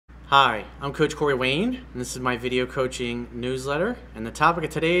Hi, I'm Coach Corey Wayne, and this is my video coaching newsletter. And the topic of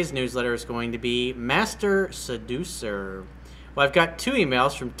today's newsletter is going to be Master Seducer. Well, I've got two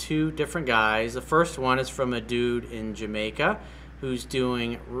emails from two different guys. The first one is from a dude in Jamaica who's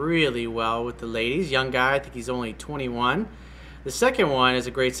doing really well with the ladies. Young guy, I think he's only 21. The second one is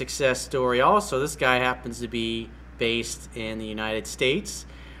a great success story also. This guy happens to be based in the United States.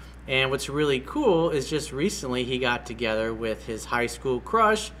 And what's really cool is just recently he got together with his high school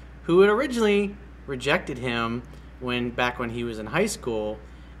crush who had originally rejected him back when he was in high school,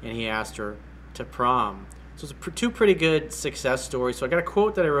 and he asked her to prom. So it's two pretty good success stories. So I got a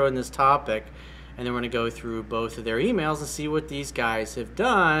quote that I wrote in this topic, and then we're going to go through both of their emails and see what these guys have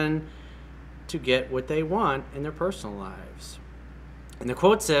done to get what they want in their personal lives. And the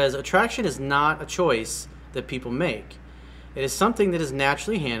quote says, "Attraction is not a choice that people make. It is something that is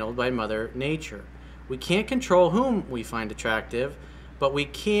naturally handled by Mother Nature. We can't control whom we find attractive, but we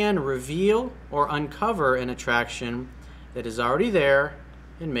can reveal or uncover an attraction that is already there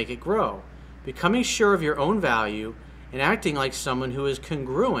and make it grow. Becoming sure of your own value and acting like someone who is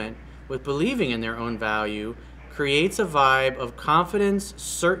congruent with believing in their own value creates a vibe of confidence,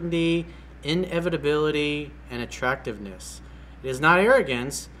 certainty, inevitability, and attractiveness. It is not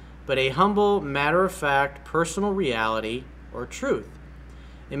arrogance, but a humble, matter-of-fact personal reality or truth.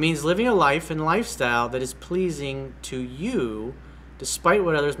 It means living a life and lifestyle that is pleasing to you despite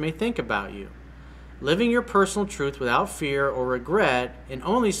what others may think about you. Living your personal truth without fear or regret, and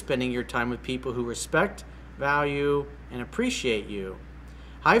only spending your time with people who respect, value, and appreciate you.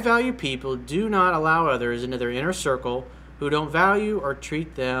 High-value people do not allow others into their inner circle who don't value or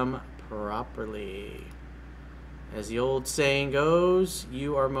treat them properly. As the old saying goes,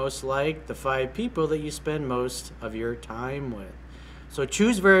 you are most like the 5 people that you spend most of your time with. So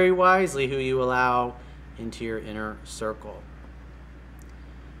choose very wisely who you allow into your inner circle.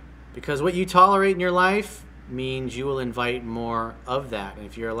 Because what you tolerate in your life means you will invite more of that. And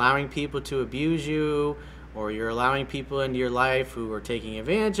if you're allowing people to abuse you, or you're allowing people into your life who are taking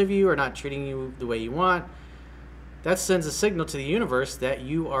advantage of you or not treating you the way you want, that sends a signal to the universe that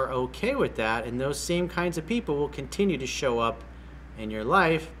you are okay with that, and those same kinds of people will continue to show up in your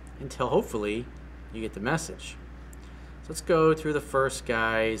life until hopefully you get the message. So let's go through the first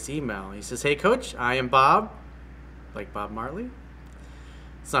guy's email. He says, "Hey Coach, I am Bob," like Bob Marley.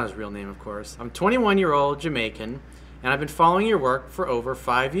 It's not his real name, of course. "I'm 21-year-old Jamaican, and I've been following your work for over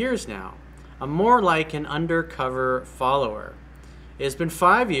 5 years now. I'm more like an undercover follower. It has been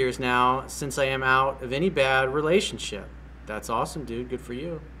 5 years now since I am out of any bad relationship." That's awesome, dude. Good for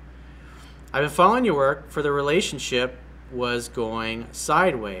you. "I've been following your work for the relationship was going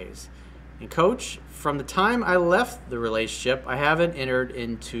sideways. And Coach, from the time I left the relationship, I haven't entered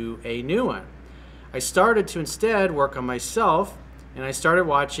into a new one. I started to instead work on myself, and I started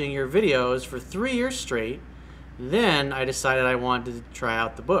watching your videos for 3 years straight. Then I decided I wanted to try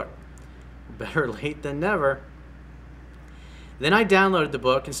out the book. Better late than never. Then I downloaded the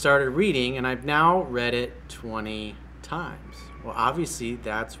book and started reading, and I've now read it 20 times. Well, obviously,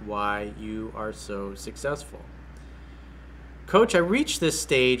 that's why you are so successful. Coach, I reached this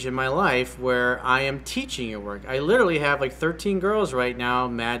stage in my life where I am teaching your work. I literally have like 13 girls right now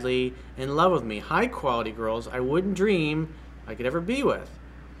madly in love with me. High-quality girls I wouldn't dream I could ever be with.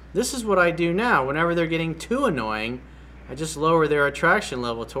 This is what I do now. Whenever they're getting too annoying, I just lower their attraction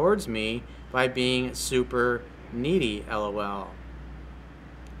level towards me by being super needy, LOL."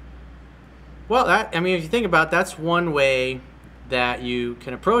 Well, if you think about it, that's one way that you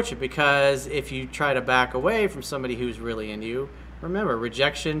can approach it, because if you try to back away from somebody who's really into you, remember,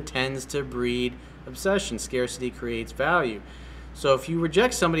 rejection tends to breed obsession. Scarcity creates value. So if you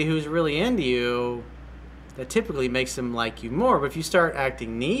reject somebody who's really into you, that typically makes them like you more. But if you start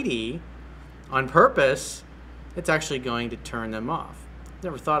acting needy on purpose, it's actually going to turn them off.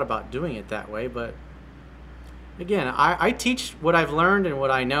 Never thought about doing it that way, but again, I teach what I've learned and what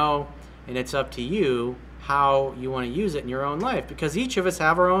I know, and it's up to you how you want to use it in your own life, because each of us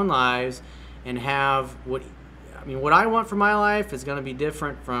have our own lives and have what I want for my life is going to be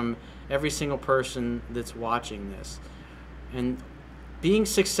different from every single person that's watching this. And being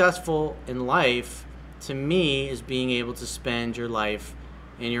successful in life, to me, is being able to spend your life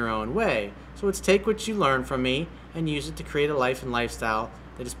in your own way. So let's take what you learn from me and use it to create a life and lifestyle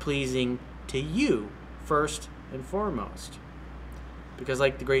that is pleasing to you first and foremost. Because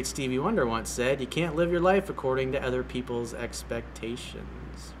like the great Stevie Wonder once said, you can't live your life according to other people's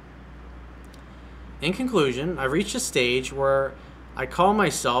expectations. In conclusion, I've reached a stage where I call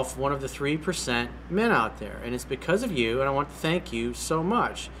myself one of the 3% men out there, and it's because of you, and I want to thank you so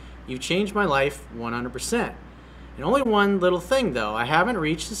much. You've changed my life 100%. And only one little thing though, I haven't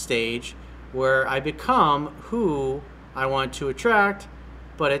reached the stage where I become who I want to attract,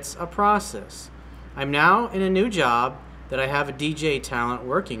 but it's a process. I'm now in a new job that I have a DJ talent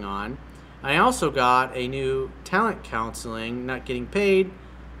working on. I also got a new talent counseling, not getting paid,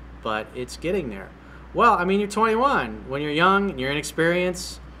 but it's getting there. Well, I mean, you're 21. When you're young and you're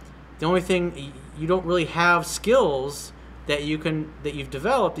inexperienced, the only thing, you don't really have skills that you've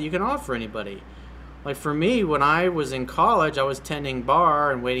developed that you can offer anybody. Like for me, when I was in college, I was tending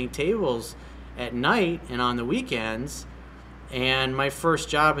bar and waiting tables at night and on the weekends. And my first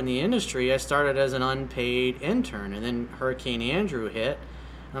job in the industry, I started as an unpaid intern, and then Hurricane Andrew hit,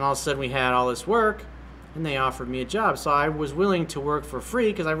 and all of a sudden we had all this work, and they offered me a job. So I was willing to work for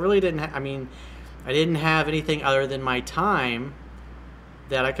free because I really didn't. I didn't have anything other than my time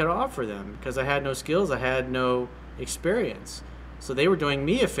that I could offer them because I had no skills, I had no experience. So they were doing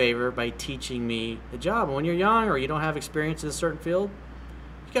me a favor by teaching me the job. And when you're young or you don't have experience in a certain field,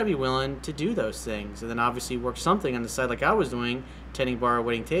 you gotta be willing to do those things. And then obviously work something on the side like I was doing, tending bar,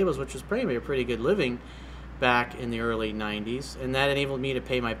 waiting tables, which was pretty a pretty good living back in the early 90s. And that enabled me to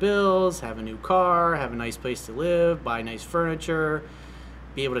pay my bills, have a new car, have a nice place to live, buy nice furniture,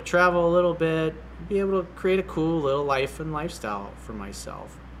 be able to travel a little bit, be able to create a cool little life and lifestyle for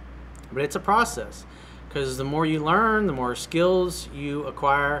myself. But it's a process, because the more you learn, the more skills you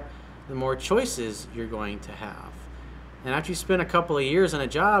acquire, the more choices you're going to have. And after you spend a couple of years on a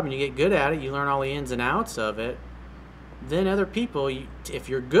job and you get good at it, you learn all the ins and outs of it, then other people, if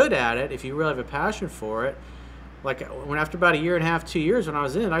you're good at it, if you really have a passion for it, like when after about a year and a half, 2 years when I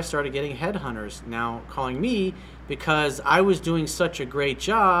was in it, I started getting headhunters now calling me because I was doing such a great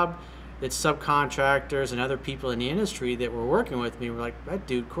job that subcontractors and other people in the industry that were working with me were like, that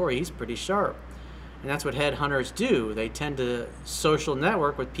dude Corey, he's pretty sharp. And that's what headhunters do. They tend to social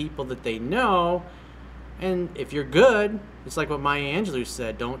network with people that they know. And if you're good, it's like what Maya Angelou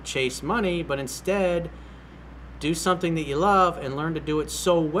said, don't chase money, but instead do something that you love and learn to do it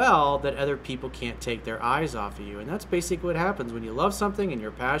so well that other people can't take their eyes off of you. And that's basically what happens. When you love something and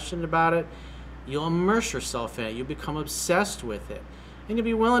you're passionate about it, you'll immerse yourself in it. You'll become obsessed with it. And you'll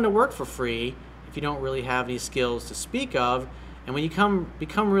be willing to work for free if you don't really have any skills to speak of. And when you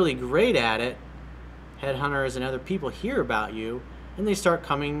become really great at it, headhunters and other people hear about you and they start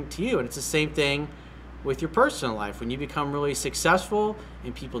coming to you. And it's the same thing with your personal life. When you become really successful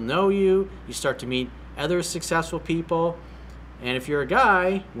and people know you, you start to meet other successful people. And if you're a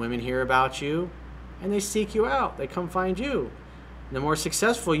guy, women hear about you and they seek you out. They come find you. And the more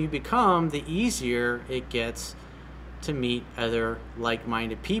successful you become, the easier it gets to meet other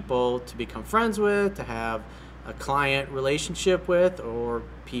like-minded people, to become friends with, to have a client relationship with, or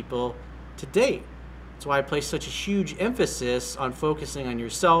people to date. That's why I place such a huge emphasis on focusing on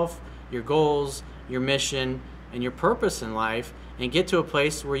yourself, your goals, your mission, and your purpose in life, and get to a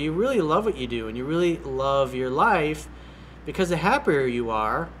place where you really love what you do and you really love your life, because the happier you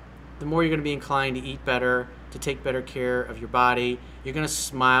are, the more you're going to be inclined to eat better, to take better care of your body. You're going to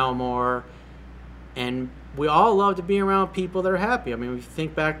smile more. And we all love to be around people that are happy. I mean, we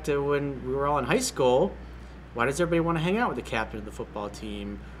think back to when we were all in high school. Why does everybody want to hang out with the captain of the football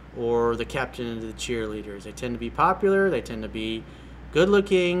team or the captain of the cheerleaders? They tend to be popular. They tend to be good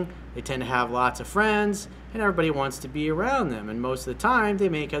looking. They tend to have lots of friends, and everybody wants to be around them. And most of the time, they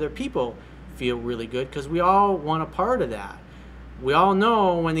make other people feel really good because we all want a part of that. We all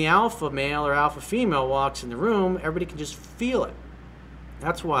know when the alpha male or alpha female walks in the room, everybody can just feel it.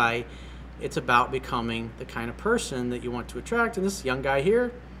 That's why it's about becoming the kind of person that you want to attract. And this young guy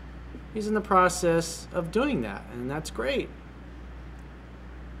here, he's in the process of doing that, and that's great.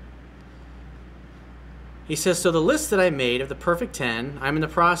 He says, so the list that I made of the perfect 10, I'm in the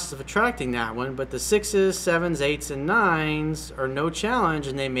process of attracting that one, but the 6s, 7s, 8s, and 9s are no challenge,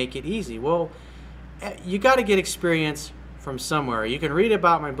 and they make it easy. Well, you got to get experience from somewhere. You can read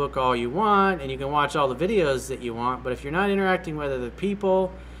about my book all you want, and you can watch all the videos that you want, but if you're not interacting with other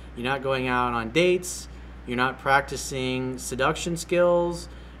people, you're not going out on dates, you're not practicing seduction skills,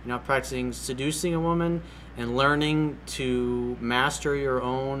 you're not practicing seducing a woman and learning to master your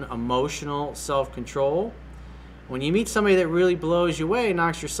own emotional self-control. When you meet somebody that really blows you away,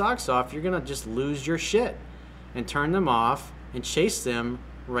 knocks your socks off, you're going to just lose your shit and turn them off and chase them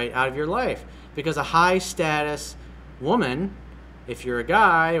right out of your life. Because a high-status woman, if you're a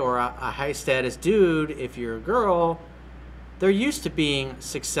guy, or a high-status dude, if you're a girl, they're used to being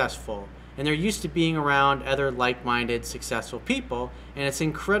successful, and they're used to being around other like-minded, successful people, and it's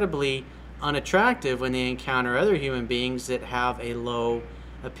incredibly unattractive when they encounter other human beings that have a low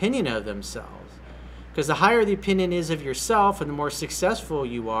opinion of themselves. Because the higher the opinion is of yourself and the more successful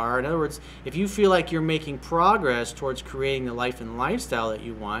you are, in other words, if you feel like you're making progress towards creating the life and lifestyle that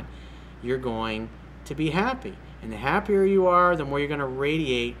you want, you're going to be happy. And the happier you are, the more you're going to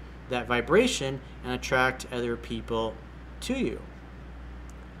radiate that vibration and attract other people to you.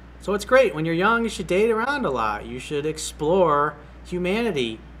 So it's great. When you're young, you should date around a lot. You should explore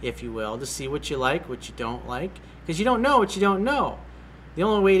humanity, if you will, to see what you like, what you don't like. Because you don't know what you don't know. The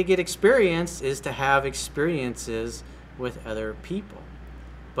only way to get experience is to have experiences with other people.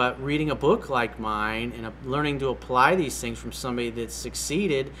 But reading a book like mine and learning to apply these things from somebody that's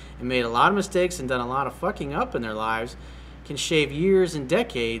succeeded and made a lot of mistakes and done a lot of fucking up in their lives can shave years and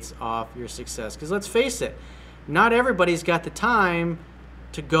decades off your success. Because let's face it, not everybody's got the time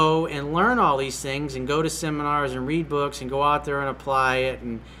to go and learn all these things and go to seminars and read books and go out there and apply it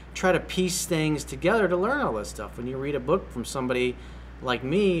and try to piece things together to learn all this stuff. When you read a book from somebody like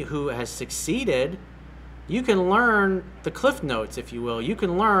me who has succeeded, you can learn the cliff notes, if you will. You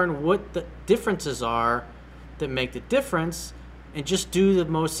can learn what the differences are that make the difference and just do the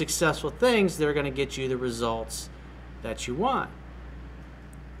most successful things that are going to get you the results that you want.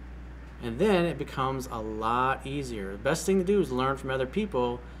 And then it becomes a lot easier. The best thing to do is learn from other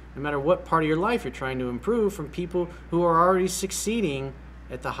people, no matter what part of your life you're trying to improve, from people who are already succeeding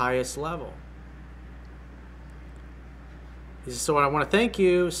at the highest level. So I want to thank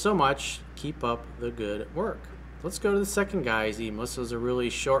you so much. Keep up the good work. Let's go to the second guy's email. This was a really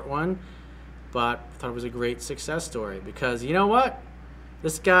short one, but I thought it was a great success story because you know what?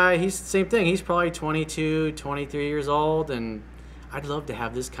 This guy, he's the same thing. He's probably 22, 23 years old, and I'd love to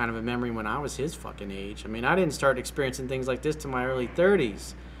have this kind of a memory when I was his fucking age. I mean, I didn't start experiencing things like this till my early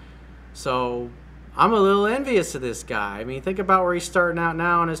 30s. So I'm a little envious of this guy. I mean, think about where he's starting out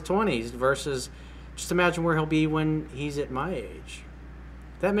now in his 20s versus just imagine where he'll be when he's at my age.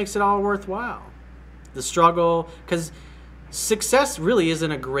 That makes it all worthwhile. The struggle, because success really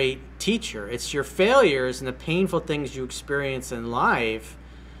isn't a great teacher. It's your failures and the painful things you experience in life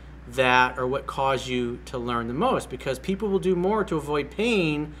that are what cause you to learn the most, because people will do more to avoid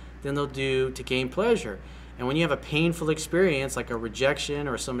pain than they'll do to gain pleasure. And when you have a painful experience like a rejection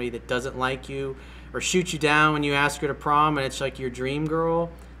or somebody that doesn't like you or shoots you down when you ask her to prom and it's like your dream girl,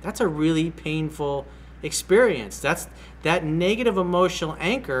 that's a really painful experience. That negative emotional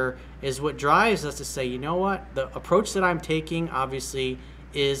anchor is what drives us to say, you know what, the approach that I'm taking obviously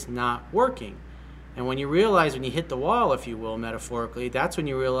is not working. And when you realize, when you hit the wall, if you will, metaphorically, that's when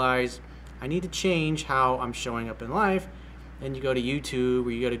you realize I need to change how I'm showing up in life. And you go to YouTube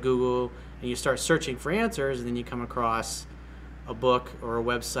or you go to Google and you start searching for answers, and then you come across a book or a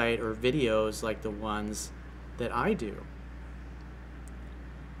website or videos like the ones that I do.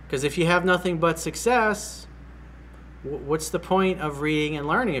 Because if you have nothing but success, what's the point of reading and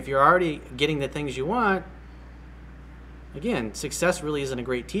learning? If you're already getting the things you want, again, success really isn't a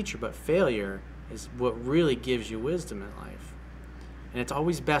great teacher, but failure is what really gives you wisdom in life. And it's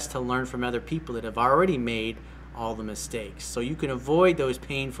always best to learn from other people that have already made all the mistakes, so you can avoid those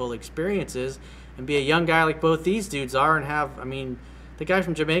painful experiences and be a young guy like both these dudes are and have, I mean, the guy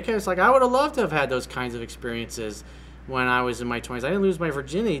from Jamaica, it's like, I would have loved to have had those kinds of experiences when I was in my 20s. I didn't lose my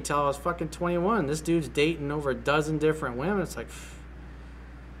virginity until I was fucking 21. This dude's dating over a dozen different women. It's like,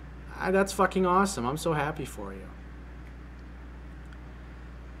 that's fucking awesome. I'm so happy for you.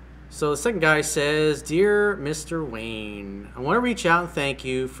 So the second guy says, Dear Mr. Wayne, I want to reach out and thank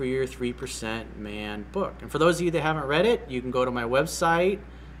you for your 3% Man book. And for those of you that haven't read it, you can go to my website,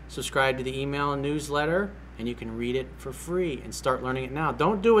 subscribe to the email and newsletter, and you can read it for free and start learning it now.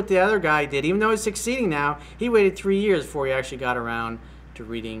 Don't do what the other guy did. Even though he's succeeding now, he waited 3 years before he actually got around to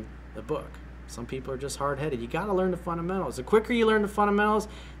reading the book. Some people are just hard-headed. You got to learn the fundamentals. The quicker you learn the fundamentals,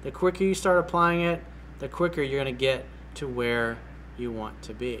 the quicker you start applying it, the quicker you're going to get to where you want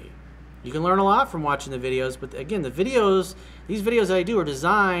to be. You can learn a lot from watching the videos, but again, these videos that I do are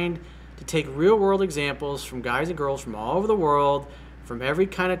designed to take real-world examples from guys and girls from all over the world, from every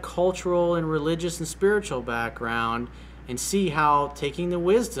kind of cultural and religious and spiritual background, and see how taking the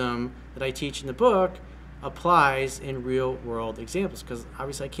wisdom that I teach in the book applies in real-world examples, because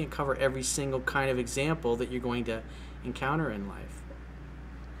obviously I can't cover every single kind of example that you're going to encounter in life.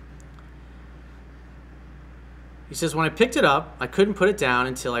 He says, when I picked it up, I couldn't put it down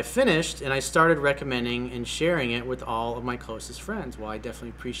until I finished, and I started recommending and sharing it with all of my closest friends. Well, I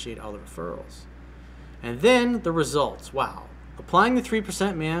definitely appreciate all the referrals. And then the results. Wow. Applying the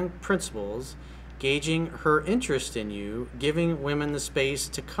 3% Man principles, gauging her interest in you, giving women the space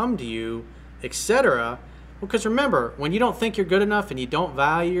to come to you, etc. Because remember, when you don't think you're good enough and you don't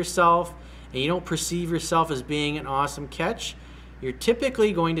value yourself and you don't perceive yourself as being an awesome catch, you're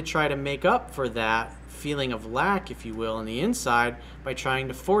typically going to try to make up for that feeling of lack, if you will, on the inside by trying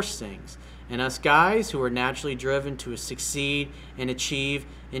to force things. And us guys who are naturally driven to succeed and achieve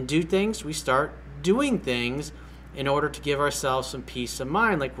and do things, we start doing things in order to give ourselves some peace of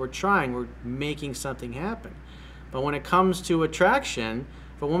mind, like we're making something happen. But when it comes to attraction,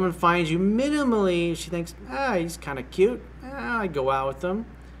 if a woman finds you minimally, she thinks, he's kind of cute, I'd go out with him.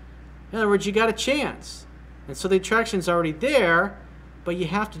 In other words, you got a chance. And so the attraction's already there, but you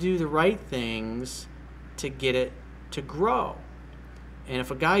have to do the right things to get it to grow. And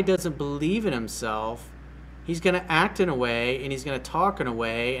if a guy doesn't believe in himself, he's going to act in a way, and he's going to talk in a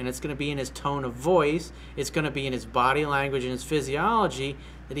way, and it's going to be in his tone of voice, it's going to be in his body language and his physiology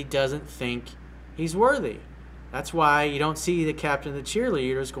that he doesn't think he's worthy. That's why you don't see the captain of the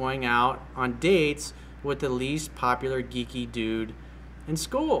cheerleaders going out on dates with the least popular geeky dude in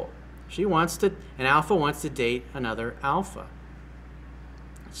school. An alpha wants to date another alpha.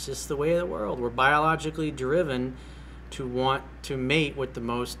 It's just the way of the world. We're biologically driven to want to mate with the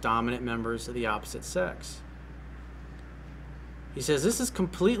most dominant members of the opposite sex. He says, this has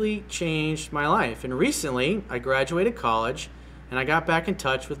completely changed my life. And recently, I graduated college, and I got back in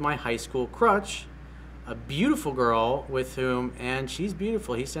touch with my high school crush, a beautiful girl with whom, and she's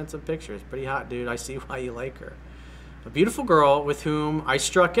beautiful. He sent some pictures. Pretty hot, dude. I see why you like her. A beautiful girl with whom I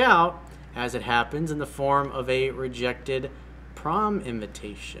struck out, as it happens, in the form of a rejected prom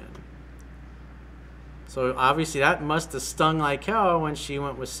invitation. So obviously that must have stung like hell when she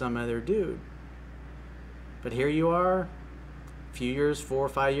went with some other dude. But here you are, a few years, 4 or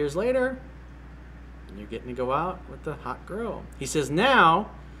 5 years later, and you're getting to go out with the hot girl. He says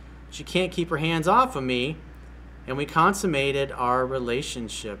now she can't keep her hands off of me, and we consummated our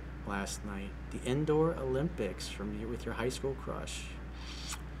relationship last night. The indoor Olympics with your high school crush.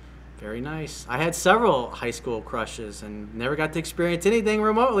 Very nice. I had several high school crushes and never got to experience anything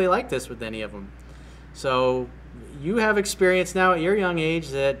remotely like this with any of them. So you have experience now at your young age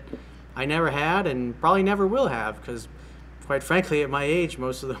that I never had and probably never will have, because quite frankly at my age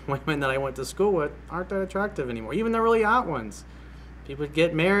most of the women that I went to school with aren't that attractive anymore, even the really hot ones. People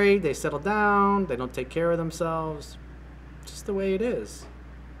get married, they settle down, they don't take care of themselves. Just the way it is.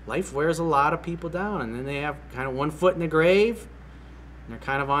 Life wears a lot of people down, and then they have kind of one foot in the grave, and they're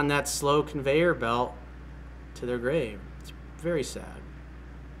kind of on that slow conveyor belt to their grave. It's very sad.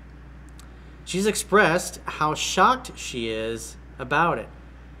 She's expressed how shocked she is about it.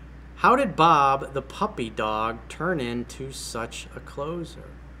 How did Bob, the puppy dog, turn into such a closer?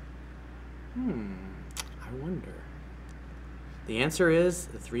 I wonder. The answer is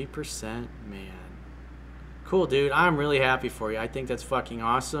the 3% man. Cool, dude. I'm really happy for you. I think that's fucking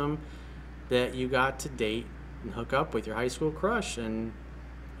awesome that you got to date and hook up with your high school crush. And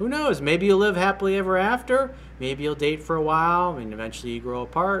who knows? Maybe you'll live happily ever after. Maybe you'll date for a while and eventually you grow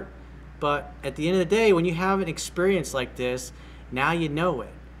apart. But at the end of the day, when you have an experience like this, now you know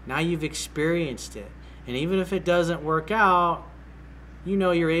it. Now you've experienced it. And even if it doesn't work out, you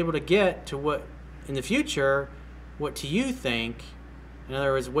know you're able to get to what, in the future, what to you think, in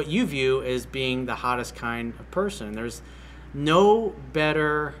other words, what you view as being the hottest kind of person. There's no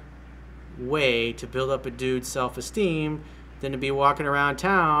better way to build up a dude's self-esteem than to be walking around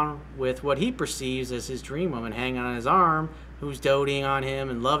town with what he perceives as his dream woman hanging on his arm, who's doting on him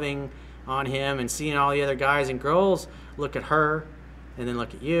and loving on him, and seeing all the other guys and girls look at her and then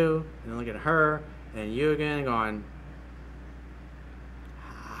look at you and then look at her and you again, and going,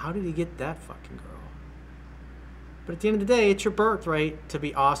 how did he get that fucking girl? But at the end of the day, it's your birthright to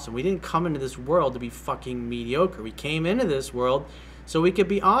be awesome. We didn't come into this world to be fucking mediocre. We came into this world so we could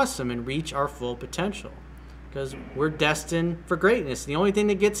be awesome and reach our full potential, because we're destined for greatness. The only thing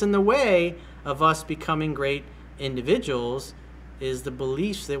that gets in the way of us becoming great individuals is the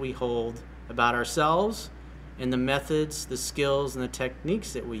beliefs that we hold about ourselves and the methods, the skills, and the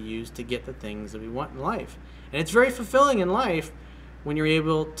techniques that we use to get the things that we want in life. And it's very fulfilling in life when you're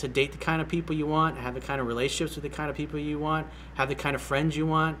able to date the kind of people you want, have the kind of relationships with the kind of people you want, have the kind of friends you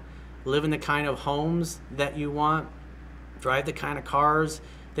want, live in the kind of homes that you want, drive the kind of cars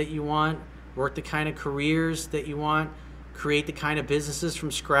that you want, work the kind of careers that you want, create the kind of businesses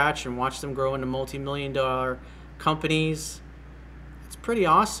from scratch and watch them grow into multi-million-dollar companies. It's pretty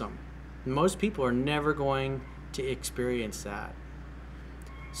awesome. Most people are never going to experience that.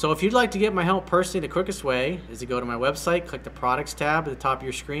 So if you'd like to get my help personally, the quickest way is to go to my website, click the products tab at the top of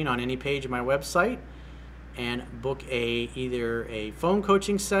your screen on any page of my website, and book either a phone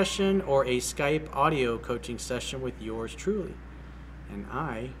coaching session or a Skype audio coaching session with yours truly. And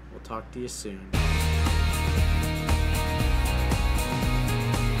I will talk to you soon.